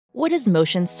What does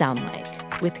motion sound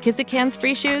like? With Kizik Hands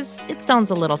Free Shoes, it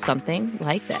sounds a little something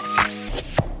like this.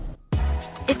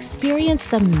 Experience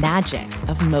the magic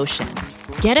of motion.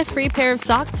 Get a free pair of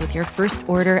socks with your first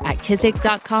order at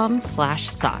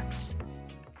kizik.com/socks.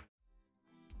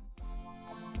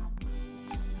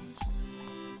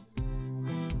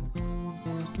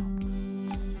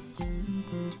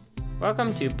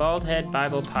 Welcome to Bald Head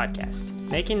Bible Podcast,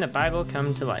 making the Bible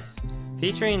come to life,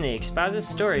 featuring the exposit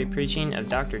story preaching of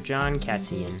Dr. John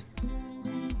Katzian.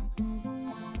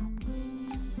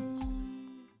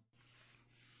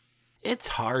 It's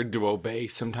hard to obey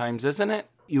sometimes, isn't it?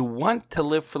 You want to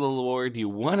live for the Lord, you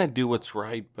want to do what's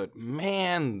right, but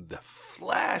man, the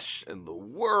flesh and the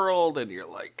world, and you're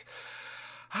like,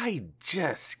 I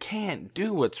just can't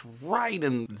do what's right.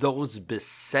 And those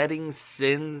besetting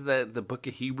sins that the book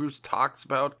of Hebrews talks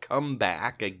about come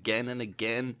back again and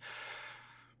again.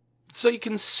 So you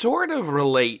can sort of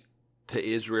relate to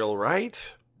Israel, right?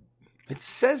 It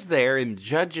says there in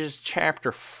Judges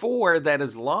chapter 4 that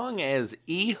as long as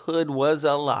Ehud was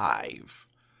alive,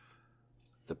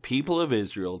 the people of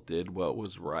Israel did what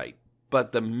was right.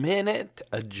 But the minute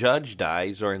a judge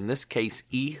dies, or in this case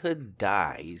Ehud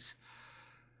dies,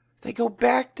 they go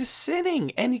back to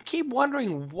sinning. And you keep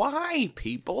wondering, why,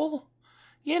 people?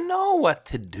 You know what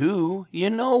to do.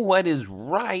 You know what is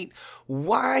right.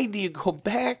 Why do you go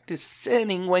back to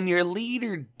sinning when your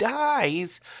leader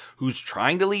dies, who's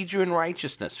trying to lead you in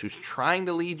righteousness, who's trying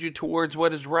to lead you towards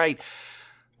what is right?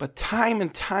 But time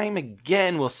and time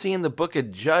again, we'll see in the book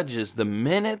of Judges, the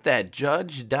minute that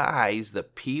judge dies, the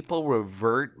people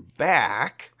revert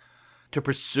back to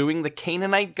pursuing the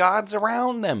Canaanite gods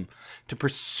around them, to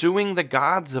pursuing the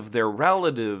gods of their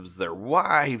relatives, their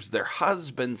wives, their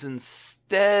husbands,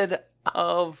 instead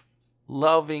of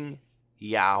loving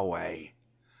Yahweh.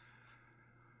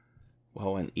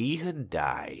 Well, when Ehud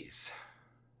dies,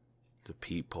 the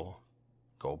people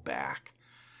go back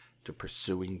to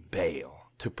pursuing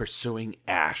Baal, to pursuing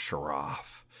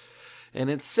Asheroth. And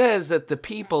it says that the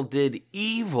people did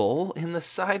evil in the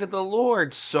sight of the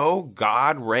Lord. So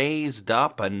God raised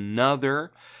up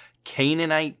another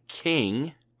Canaanite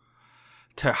king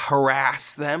to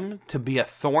harass them, to be a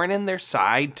thorn in their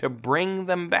side, to bring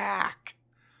them back.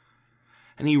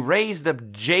 And he raised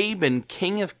up Jabin,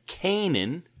 king of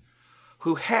Canaan,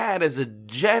 who had as a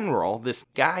general this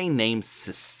guy named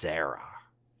Sisera.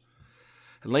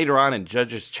 And later on in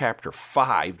Judges chapter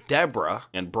 5, Deborah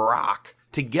and Barak,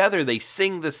 together they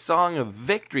sing this song of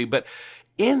victory, but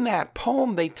in that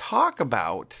poem they talk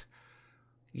about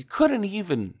you couldn't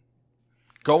even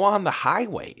go on the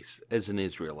highways as an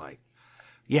Israelite.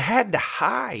 You had to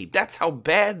hide. That's how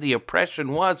bad the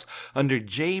oppression was under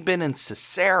Jabin and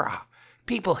Sisera.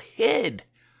 People hid.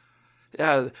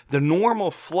 The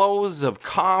normal flows of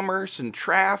commerce and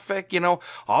traffic, all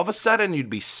of a sudden you'd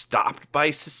be stopped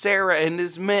by Sisera and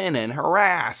his men and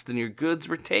harassed, and your goods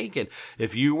were taken.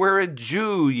 If you were a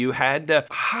Jew, you had to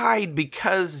hide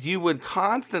because you would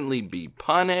constantly be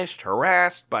punished,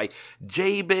 harassed by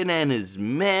Jabin and his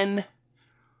men.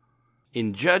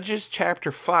 In Judges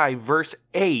chapter 5, verse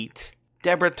 8,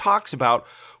 Deborah talks about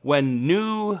when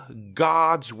new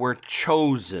gods were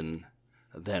chosen,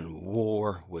 then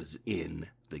war was in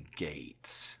the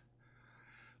gates.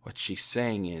 What she's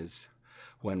saying is,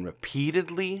 when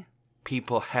repeatedly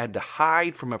people had to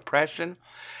hide from oppression,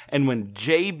 and when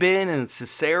Jabin and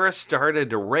Sisera started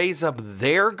to raise up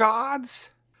their gods,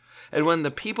 and when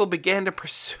the people began to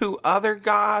pursue other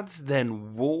gods,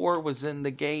 then war was in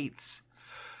the gates.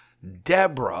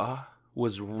 Deborah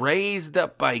was raised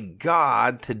up by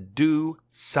God to do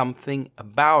something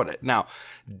about it. Now,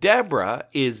 Deborah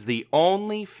is the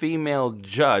only female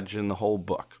judge in the whole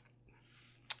book.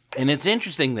 And it's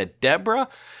interesting that Deborah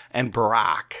and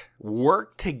Barak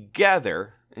worked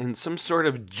together in some sort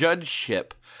of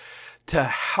judgeship to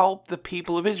help the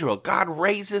people of Israel. God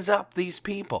raises up these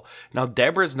people. Now,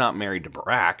 Deborah's not married to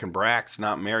Barak, and Barak's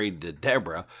not married to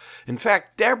Deborah. In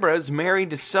fact, Deborah's married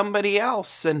to somebody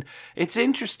else. And it's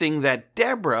interesting that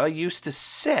Deborah used to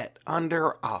sit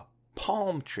under a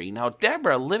palm tree. Now,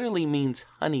 Deborah literally means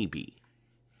honeybee,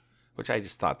 which I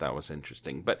just thought that was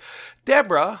interesting. But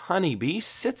Deborah, honeybee,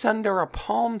 sits under a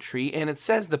palm tree, and it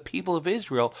says the people of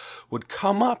Israel would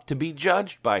come up to be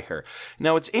judged by her.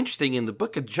 Now, it's interesting, in the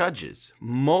book of Judges,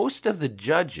 most of the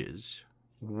judges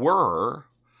were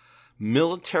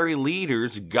military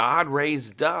leaders God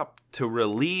raised up to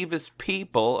relieve his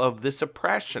people of this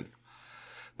oppression.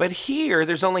 But here,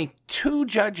 there's only two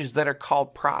judges that are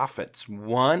called prophets.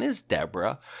 One is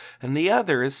Deborah, and the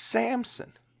other is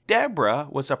Samson. Deborah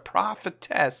was a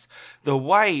prophetess, the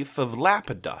wife of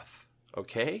Lapidoth,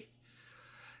 okay?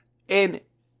 And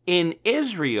In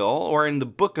Israel, or in the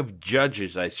book of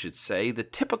Judges, I should say, the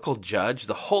typical judge,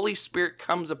 the Holy Spirit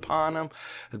comes upon them.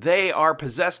 They are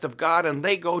possessed of God, and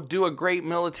they go do a great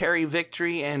military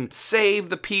victory and save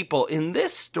the people. In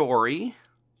this story,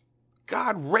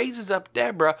 God raises up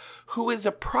Deborah, who is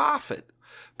a prophet.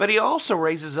 But he also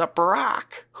raises up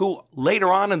Barak, who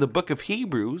later on in the book of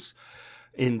Hebrews,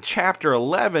 in chapter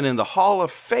 11, in the Hall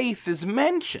of Faith, is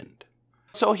mentioned.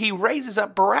 So he raises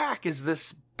up Barak as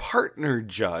this partner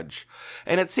judge.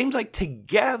 And it seems like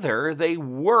together they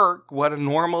work what a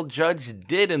normal judge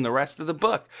did in the rest of the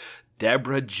book.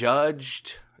 Deborah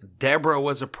judged. Deborah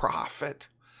was a prophet.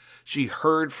 She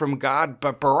heard from God,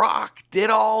 but Barak did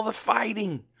all the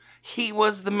fighting. He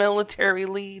was the military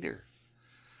leader.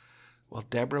 Well,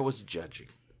 Deborah was judging.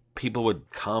 People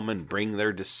would come and bring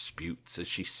their disputes as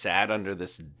she sat under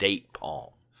this date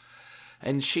palm.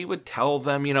 And she would tell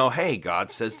them, hey, God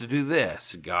says to do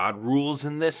this. God rules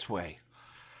in this way.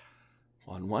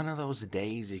 Well, on one of those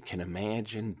days, you can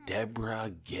imagine,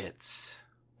 Deborah gets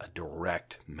a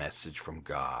direct message from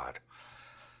God.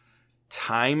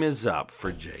 Time is up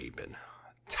for Jabin.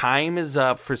 Time is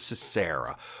up for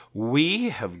Sisera. We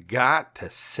have got to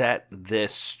set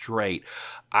this straight.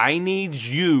 I need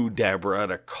you, Deborah,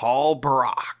 to call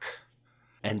Barak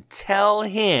and tell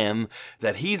him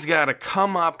that he's got to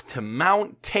come up to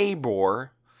Mount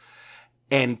Tabor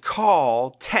and call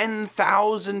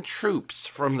 10,000 troops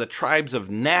from the tribes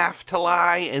of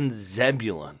Naphtali and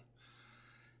Zebulun.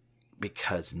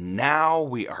 Because now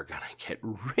we are going to get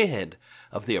rid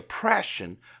of the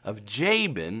oppression of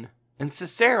Jabin and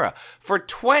Sisera. For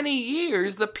 20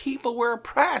 years, the people were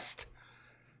oppressed.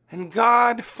 And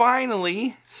God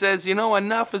finally says,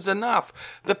 enough is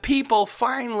enough. The people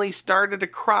finally started to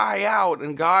cry out,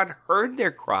 and God heard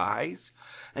their cries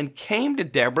and came to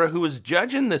Deborah, who was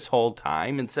judging this whole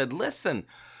time, and said, listen,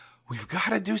 we've got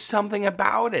to do something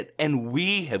about it, and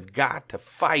we have got to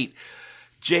fight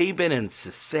Jabin and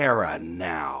Sisera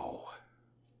now.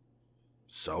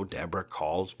 So Deborah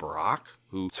calls Barak,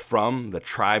 who's from the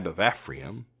tribe of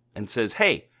Ephraim, and says,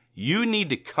 hey, you need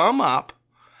to come up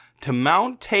to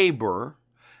Mount Tabor,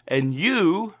 and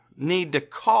you need to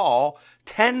call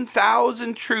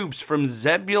 10,000 troops from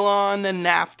Zebulun and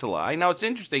Naphtali. Now, it's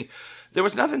interesting. There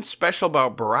was nothing special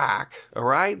about Barak, all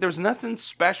right? There was nothing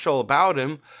special about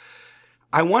him.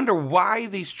 I wonder why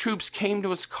these troops came to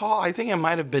his call. I think it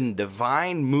might have been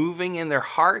divine moving in their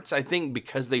hearts. I think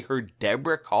because they heard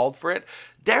Deborah called for it.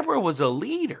 Deborah was a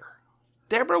leader.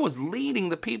 Deborah was leading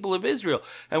the people of Israel.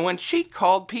 And when she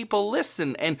called, people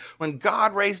listened. And when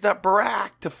God raised up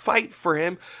Barak to fight for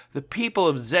him, the people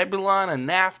of Zebulun and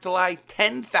Naphtali,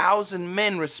 10,000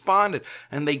 men responded.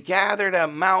 And they gathered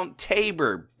at Mount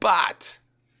Tabor. But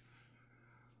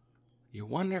you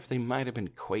wonder if they might have been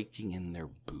quaking in their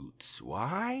boots.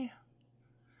 Why?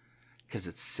 Because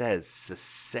it says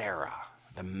Sisera,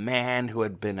 the man who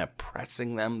had been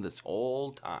oppressing them this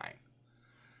whole time,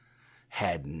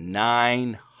 had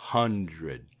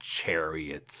 900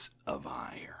 chariots of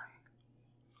iron.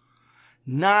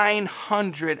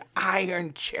 900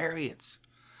 iron chariots.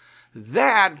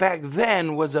 That back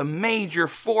then was a major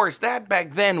force. That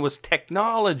back then was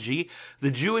technology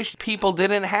the Jewish people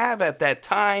didn't have at that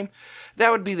time.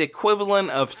 That would be the equivalent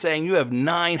of saying you have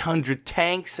 900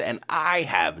 tanks and I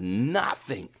have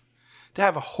nothing. To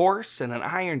have a horse and an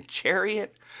iron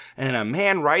chariot and a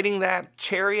man riding that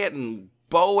chariot and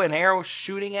bow and arrow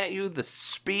shooting at you, the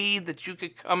speed that you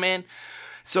could come in.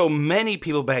 So many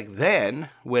people back then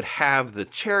would have the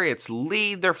chariots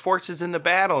lead their forces into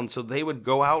battle, and so they would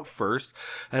go out first,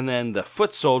 and then the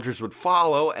foot soldiers would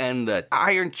follow, and the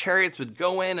iron chariots would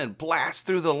go in and blast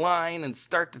through the line and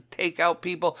start to take out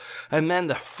people, and then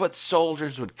the foot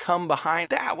soldiers would come behind.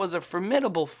 That was a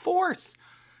formidable force,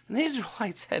 and the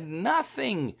Israelites had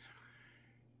nothing,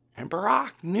 and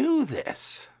Barak knew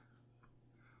this.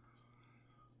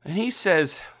 And he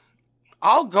says,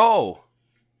 I'll go.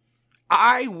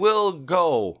 I will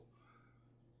go.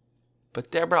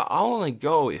 But Deborah, I'll only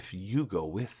go if you go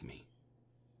with me.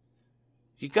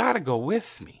 You got to go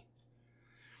with me.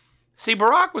 See,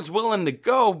 Barak was willing to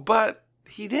go, but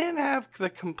he didn't have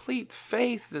the complete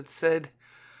faith that said,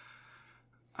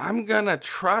 I'm going to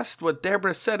trust what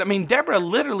Deborah said. I mean, Deborah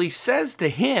literally says to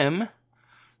him,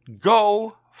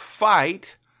 go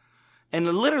fight. And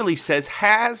it literally says,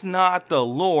 has not the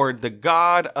Lord, the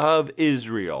God of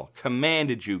Israel,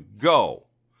 commanded you, go?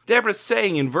 Deborah's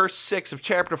saying in verse 6 of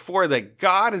chapter 4 that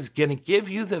God is going to give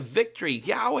you the victory.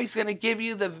 Yahweh's going to give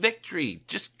you the victory.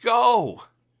 Just go.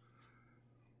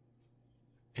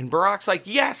 And Barak's like,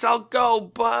 yes, I'll go,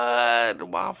 but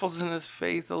waffles in his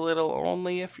faith a little,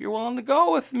 only if you're willing to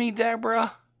go with me,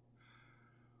 Deborah.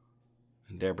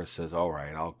 And Deborah says, all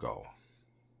right, I'll go.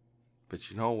 But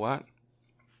you know what?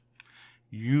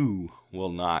 You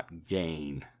will not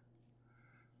gain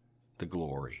the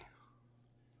glory.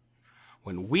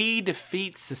 When we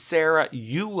defeat Sisera,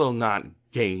 you will not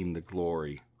gain the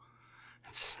glory.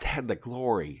 Instead, the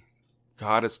glory,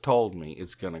 God has told me,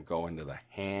 is going to go into the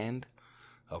hand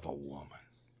of a woman.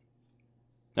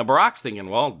 Now, Barak's thinking,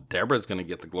 well, Deborah's going to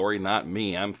get the glory, not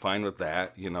me. I'm fine with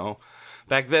that,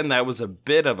 Back then, that was a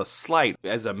bit of a slight.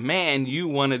 As a man, you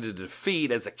wanted to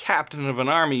defeat, as a captain of an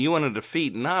army, you wanted to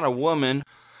defeat, not a woman.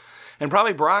 And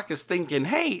probably Barak is thinking,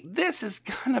 hey, this is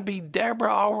going to be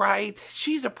Deborah, all right.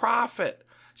 She's a prophet.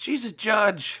 She's a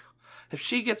judge. If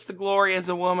she gets the glory as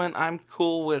a woman, I'm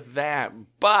cool with that.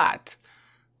 But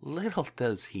little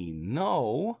does he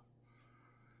know,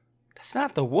 that's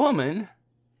not the woman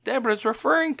Deborah's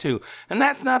referring to. And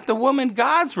that's not the woman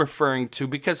God's referring to,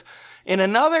 because in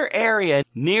another area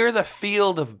near the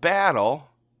field of battle,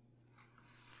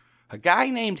 a guy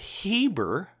named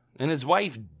Heber and his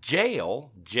wife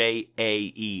Jael,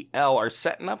 Jael, are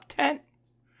setting up tent.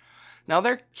 Now,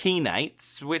 they're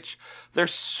Kenites, which they're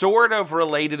sort of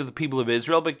related to the people of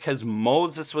Israel because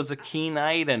Moses was a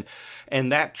Kenite,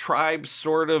 and that tribe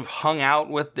sort of hung out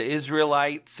with the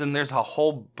Israelites, and there's a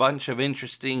whole bunch of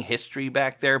interesting history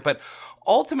back there. But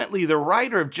ultimately, the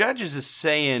writer of Judges is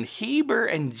saying Heber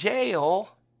and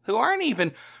Jael, who aren't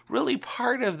even really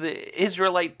part of the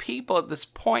Israelite people at this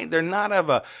point, they're not of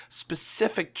a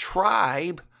specific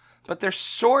tribe, but they're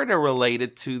sort of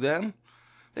related to them.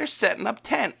 They're setting up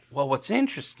tent. Well, what's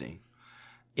interesting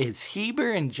is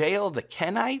Heber and Jael, the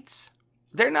Kenites,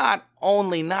 they're not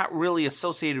only not really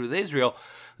associated with Israel,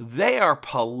 they are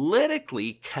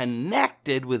politically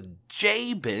connected with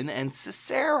Jabin and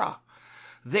Sisera.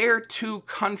 Their two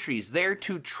countries, their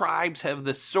two tribes have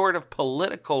this sort of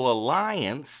political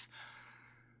alliance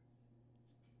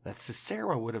that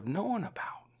Sisera would have known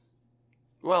about.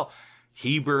 Well,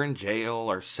 Heber and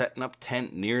Jael are setting up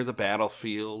tent near the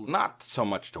battlefield, not so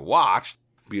much to watch.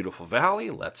 Beautiful valley,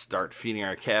 let's start feeding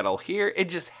our cattle here. It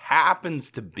just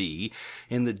happens to be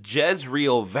in the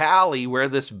Jezreel Valley where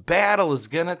this battle is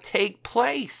going to take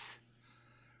place.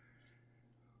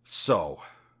 So,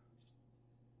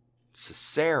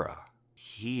 Sisera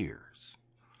hears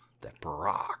that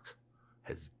Barak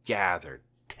has gathered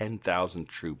 10,000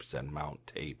 troops at Mount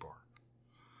Tabor.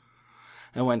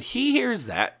 And when he hears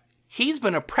that, he's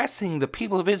been oppressing the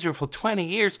people of Israel for 20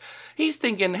 years. He's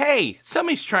thinking, hey,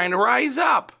 somebody's trying to rise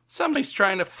up. Somebody's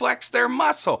trying to flex their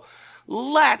muscle.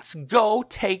 Let's go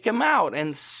take him out.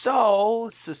 And so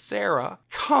Sisera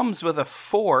comes with a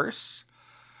force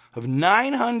of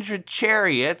 900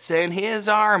 chariots and his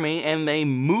army, and they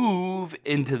move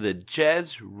into the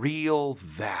Jezreel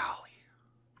Valley.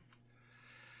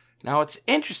 Now, it's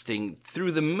interesting.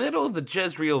 Through the middle of the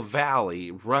Jezreel Valley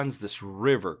runs this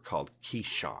river called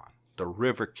Kishon. The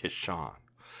River Kishon.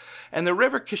 And the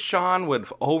River Kishon would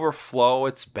overflow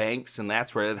its banks, and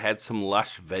that's where it had some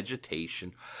lush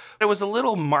vegetation. It was a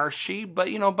little marshy, but,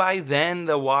 by then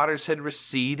the waters had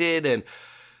receded, and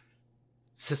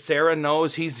Sisera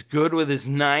knows he's good with his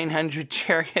 900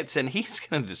 chariots, and he's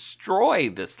going to destroy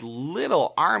this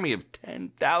little army of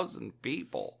 10,000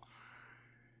 people.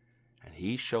 And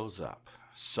he shows up.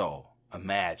 So,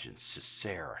 imagine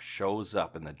Sisera shows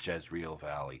up in the Jezreel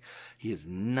Valley. He has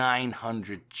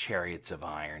 900 chariots of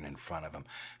iron in front of him.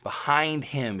 Behind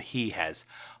him, he has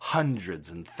hundreds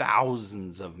and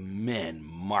thousands of men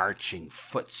marching,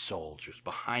 foot soldiers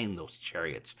behind those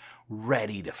chariots,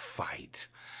 ready to fight.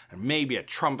 And maybe a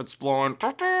trumpet's blowing.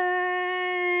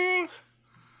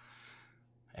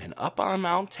 And up on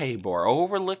Mount Tabor,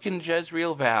 overlooking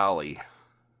Jezreel Valley,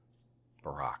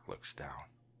 Barak looks down.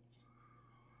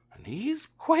 And he's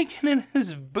quaking in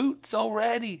his boots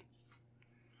already.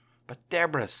 But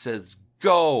Deborah says,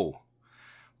 go.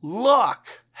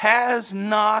 Look, has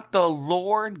not the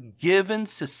Lord given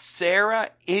Sisera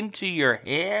into your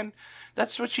hand?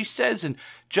 That's what she says in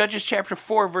Judges chapter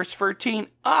 4, verse 13.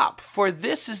 Up, for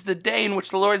this is the day in which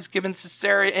the Lord has given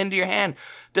Sisera into your hand.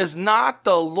 Does not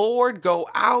the Lord go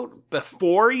out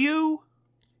before you?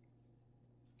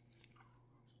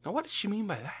 Now, what does she mean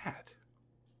by that?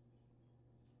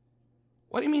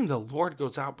 What do you mean the Lord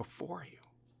goes out before you?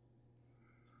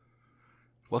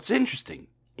 Well, it's interesting.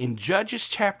 In Judges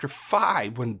chapter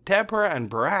 5, when Deborah and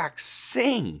Barak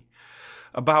sing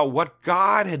about what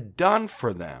God had done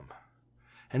for them,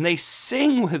 and they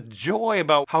sing with joy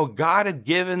about how God had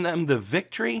given them the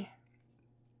victory,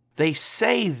 they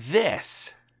say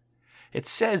this. It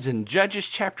says in Judges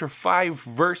chapter 5,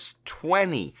 verse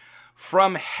 20,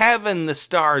 from heaven the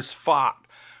stars fought.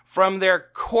 From their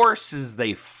courses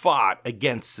they fought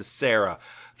against Sisera.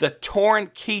 The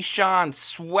torrent Kishon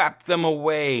swept them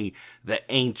away. The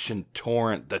ancient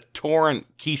torrent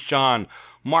Kishon.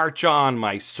 March on,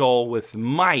 my soul, with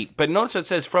might. But notice it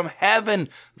says, from heaven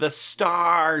the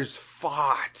stars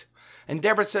fought. And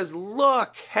Deborah says,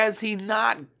 look, has he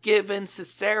not given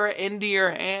Sisera into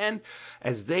your hand?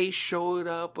 As they showed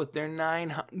up with their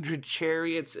 900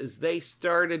 chariots, as they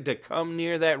started to come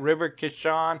near that river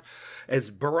Kishon, as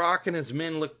Barak and his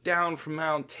men looked down from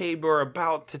Mount Tabor,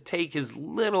 about to take his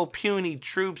little puny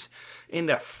troops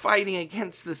into fighting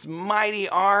against this mighty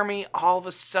army, all of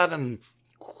a sudden,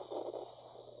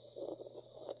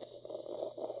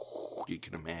 you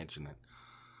can imagine it.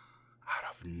 Out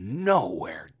of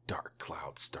nowhere, dark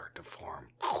clouds start to form.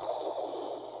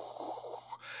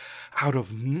 Out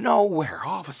of nowhere,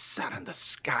 all of a sudden, the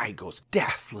sky goes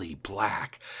deathly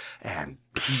black. And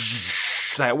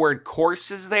that word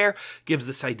courses there gives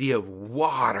this idea of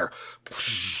water.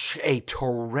 A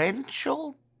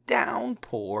torrential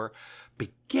downpour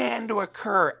began to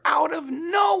occur out of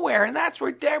nowhere. And that's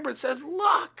where Deborah says,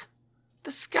 look.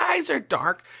 The skies are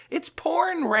dark. It's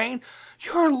pouring rain.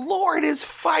 Your Lord is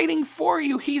fighting for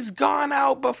you. He's gone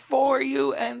out before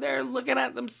you, and they're looking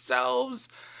at themselves.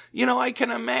 You know, I can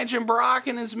imagine Barak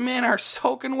and his men are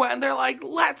soaking wet, and they're like,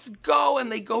 let's go.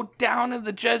 And they go down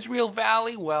into the Jezreel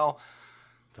Valley. Well,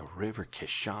 the river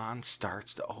Kishon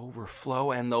starts to overflow,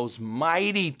 and those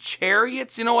mighty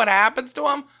chariots, you know what happens to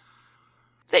them?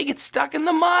 They get stuck in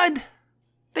the mud.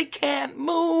 They can't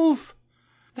move.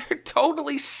 They're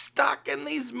totally stuck, and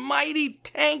these mighty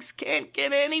tanks can't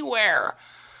get anywhere.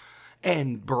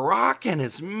 And Barak and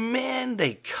his men,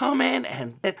 they come in,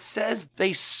 and it says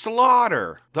they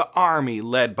slaughter the army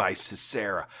led by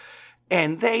Sisera.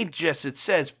 And they just, it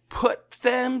says, put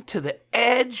them to the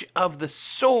edge of the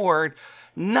sword.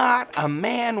 Not a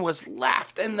man was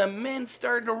left, and the men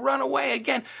started to run away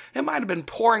again. It might have been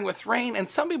pouring with rain, and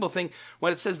some people think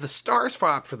when it says the stars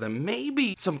fought for them,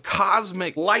 maybe some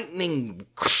cosmic lightning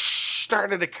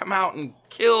started to come out and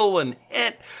kill and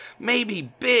hit.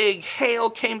 Maybe big hail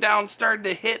came down, started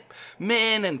to hit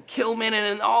men and kill men,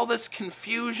 and in all this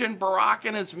confusion, Barak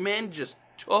and his men just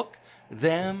took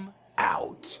them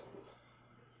out.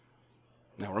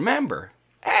 Now remember,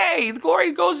 hey, the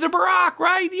glory goes to Barak,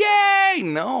 right? Yay!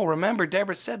 No, remember,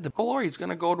 Deborah said the glory is going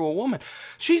to go to a woman.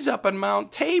 She's up on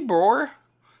Mount Tabor.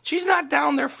 She's not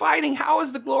down there fighting. How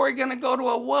is the glory going to go to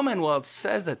a woman? Well, it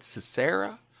says that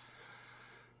Sisera,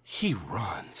 he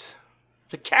runs.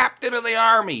 The captain of the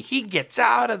army, he gets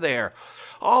out of there.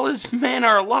 All his men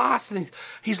are lost, and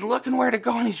he's looking where to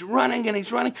go, and he's running, and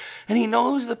he's running, and he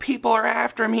knows the people are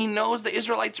after him. He knows the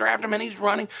Israelites are after him, and he's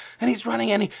running, and he's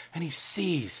running, and he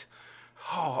sees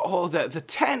the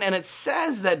tent, and it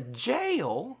says that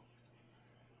Jael,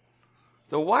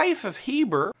 the wife of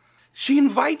Heber, she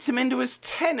invites him into his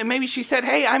tent, and maybe she said,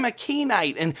 hey, I'm a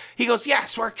Kenite, and he goes,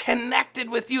 yes, we're connected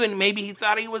with you, and maybe he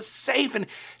thought he was safe, and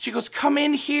she goes, come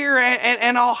in here,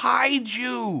 and I'll hide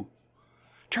you.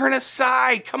 Turn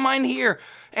aside, come on here,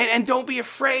 and don't be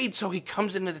afraid. So he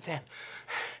comes into the tent.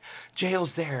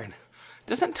 Jael's there, and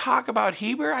doesn't talk about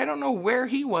Heber. I don't know where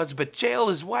he was, but Jael,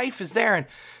 his wife, is there, and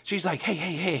she's like,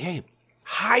 hey,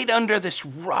 hide under this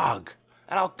rug,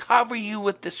 and I'll cover you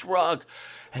with this rug.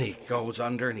 And he goes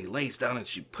under, and he lays down, and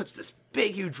she puts this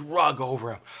big, huge rug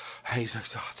over him, and he's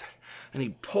exhausted. And he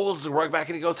pulls the rug back,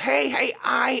 and he goes, hey,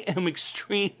 I am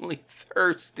extremely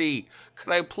thirsty.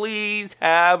 Could I please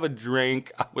have a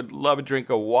drink? I would love a drink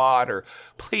of water.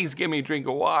 Please give me a drink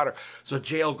of water. So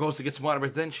Jael goes to get some water,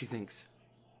 but then she thinks,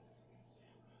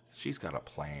 she's got a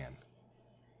plan.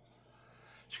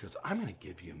 She goes, I'm going to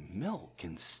give you milk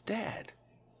instead.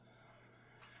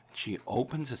 She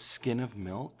opens a skin of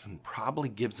milk and probably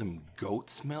gives him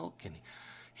goat's milk, and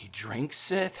he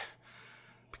drinks it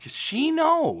because she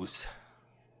knows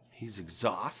he's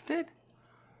exhausted,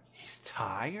 he's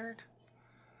tired,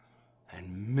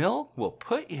 and milk will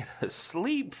put you to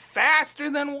sleep faster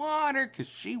than water because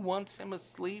she wants him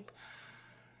asleep.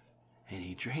 And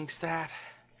he drinks that,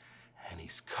 and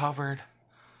he's covered,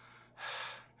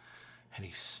 and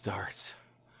he starts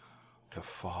to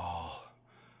fall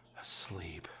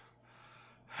asleep.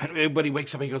 And everybody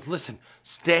wakes up and he goes, listen,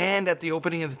 stand at the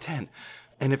opening of the tent.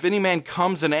 And if any man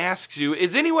comes and asks you,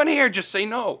 is anyone here? Just say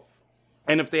no.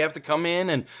 And if they have to come in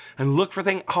and look for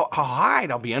things, I'll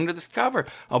hide. I'll be under this cover.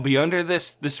 I'll be under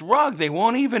this rug. They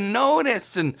won't even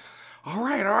notice. And all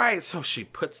right. So she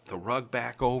puts the rug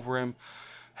back over him.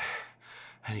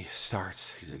 And he's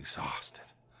exhausted.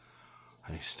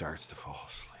 And he starts to fall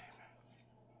asleep.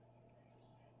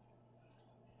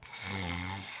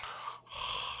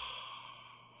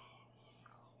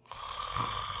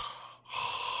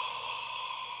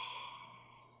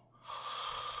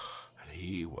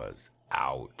 was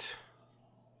out.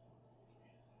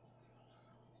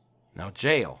 Now,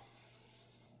 Jael,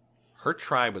 her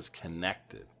tribe was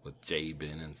connected with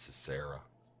Jabin and Sisera.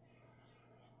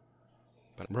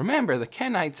 But remember, the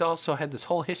Kenites also had this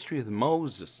whole history with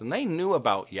Moses, and they knew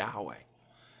about Yahweh.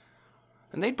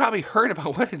 And they'd probably heard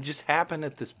about what had just happened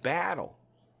at this battle.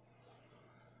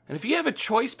 And if you have a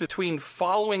choice between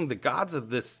following the gods of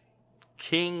this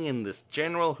king and this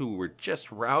general who were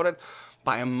just routed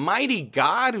by a mighty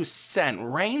God who sent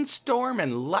rainstorm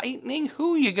and lightning,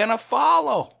 who are you going to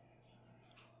follow?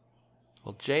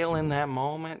 Well, Jael in that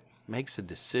moment makes a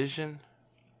decision.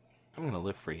 I'm going to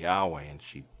live for Yahweh. And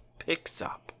she picks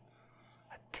up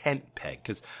a tent peg,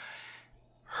 because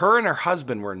her and her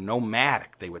husband were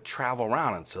nomadic. They would travel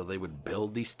around, and so they would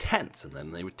build these tents, and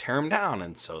then they would tear them down,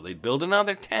 and so they'd build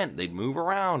another tent. They'd move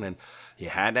around, and you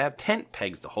had to have tent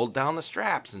pegs to hold down the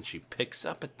straps. And she picks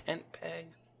up a tent peg.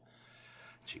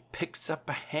 She picks up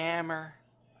a hammer.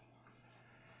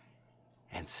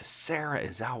 And Sisera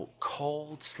is out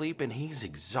cold, sleeping. He's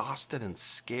exhausted and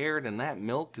scared, and that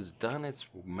milk has done its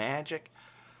magic.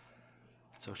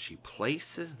 So she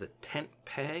places the tent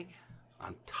peg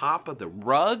on top of the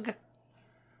rug,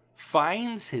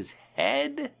 finds his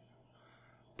head,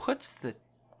 puts the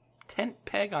tent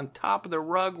peg on top of the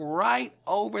rug right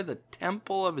over the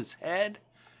temple of his head.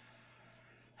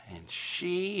 And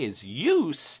she is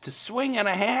used to swinging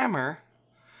a hammer.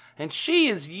 And she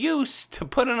is used to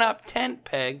putting up tent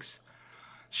pegs.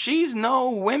 She's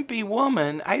no wimpy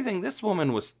woman. I think this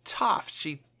woman was tough.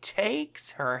 She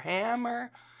takes her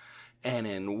hammer and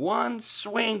in one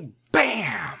swing,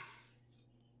 bam,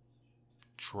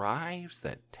 drives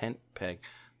that tent peg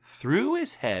through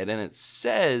his head. And it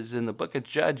says in the book of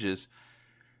Judges,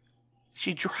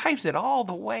 she drives it all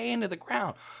the way into the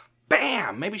ground.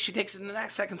 Bam! Maybe she takes it in the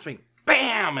next second swing.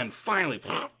 Bam! And finally,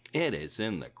 it is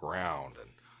in the ground. And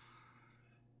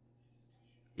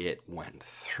it went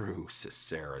through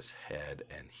Sisera's head,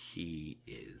 and he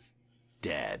is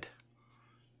dead.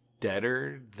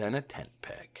 Deader than a tent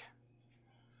peg.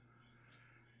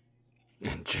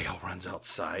 And Jael runs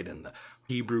outside, and the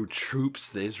Hebrew troops,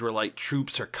 the Israelite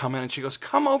troops are coming, and she goes,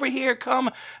 come over here, come,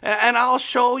 and I'll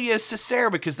show you Sisera,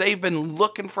 because they've been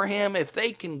looking for him. If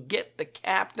they can get the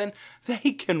captain,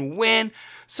 they can win.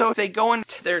 So if they go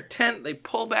into their tent, they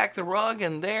pull back the rug,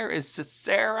 and there is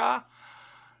Sisera,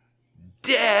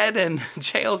 dead. And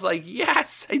Jael's like,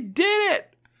 yes, I did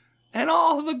it. And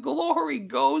all the glory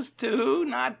goes to who?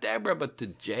 Not Deborah, but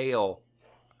to Jael.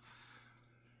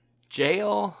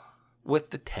 Jael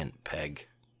with the tent peg.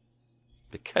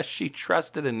 Because she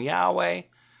trusted in Yahweh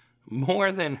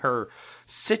more than her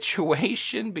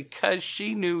situation. Because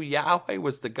she knew Yahweh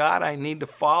was the God I need to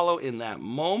follow in that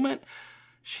moment.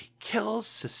 She kills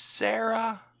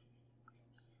Sisera.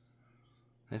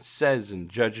 It says in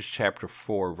Judges chapter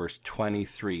 4, verse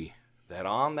 23, that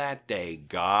on that day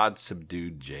God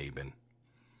subdued Jabin.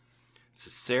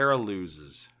 Sisera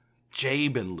loses.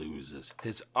 Jabin loses.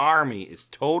 His army is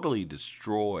totally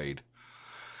destroyed.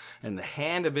 And the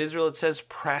hand of Israel, it says,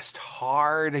 pressed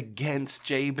hard against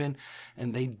Jabin,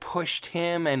 and they pushed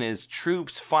him and his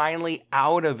troops finally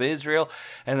out of Israel.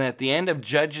 And at the end of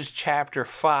Judges chapter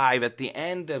 5, at the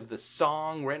end of the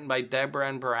song written by Deborah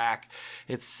and Barak,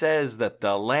 it says that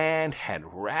the land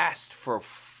had rest for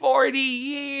 40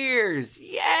 years.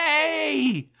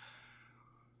 Yay!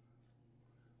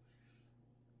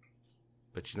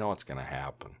 But you know what's going to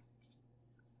happen?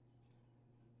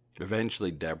 Eventually,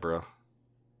 Deborah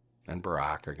and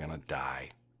Barak are going to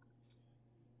die.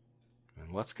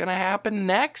 And what's going to happen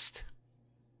next?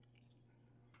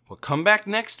 We'll come back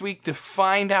next week to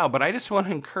find out, but I just want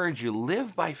to encourage you,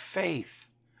 live by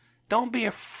faith. Don't be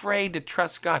afraid to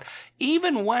trust God,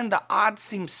 even when the odds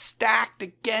seem stacked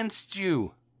against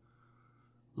you.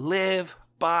 Live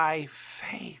by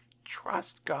faith.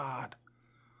 Trust God.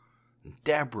 And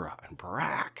Deborah and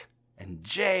Barak and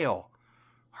Jael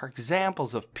are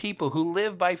examples of people who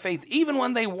live by faith. Even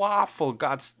when they waffle,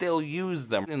 God still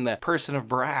used them in the person of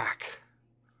Barak.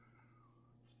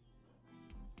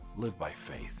 Live by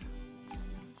faith.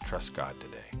 Trust God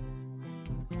today.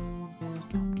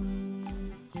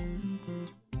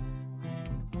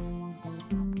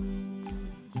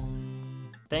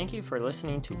 Thank you for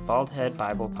listening to Bald Head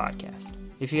Bible Podcast.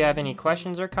 If you have any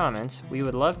questions or comments, we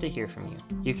would love to hear from you.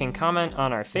 You can comment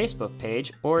on our Facebook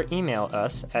page or email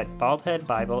us at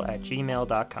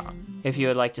baldheadbible@gmail.com. If you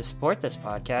would like to support this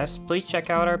podcast, please check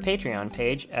out our Patreon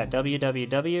page at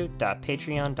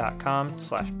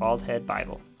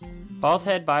www.patreon.com/baldheadbible. Bald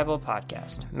Head Bible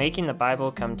Podcast, making the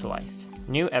Bible come to life.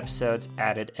 New episodes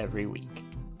added every week.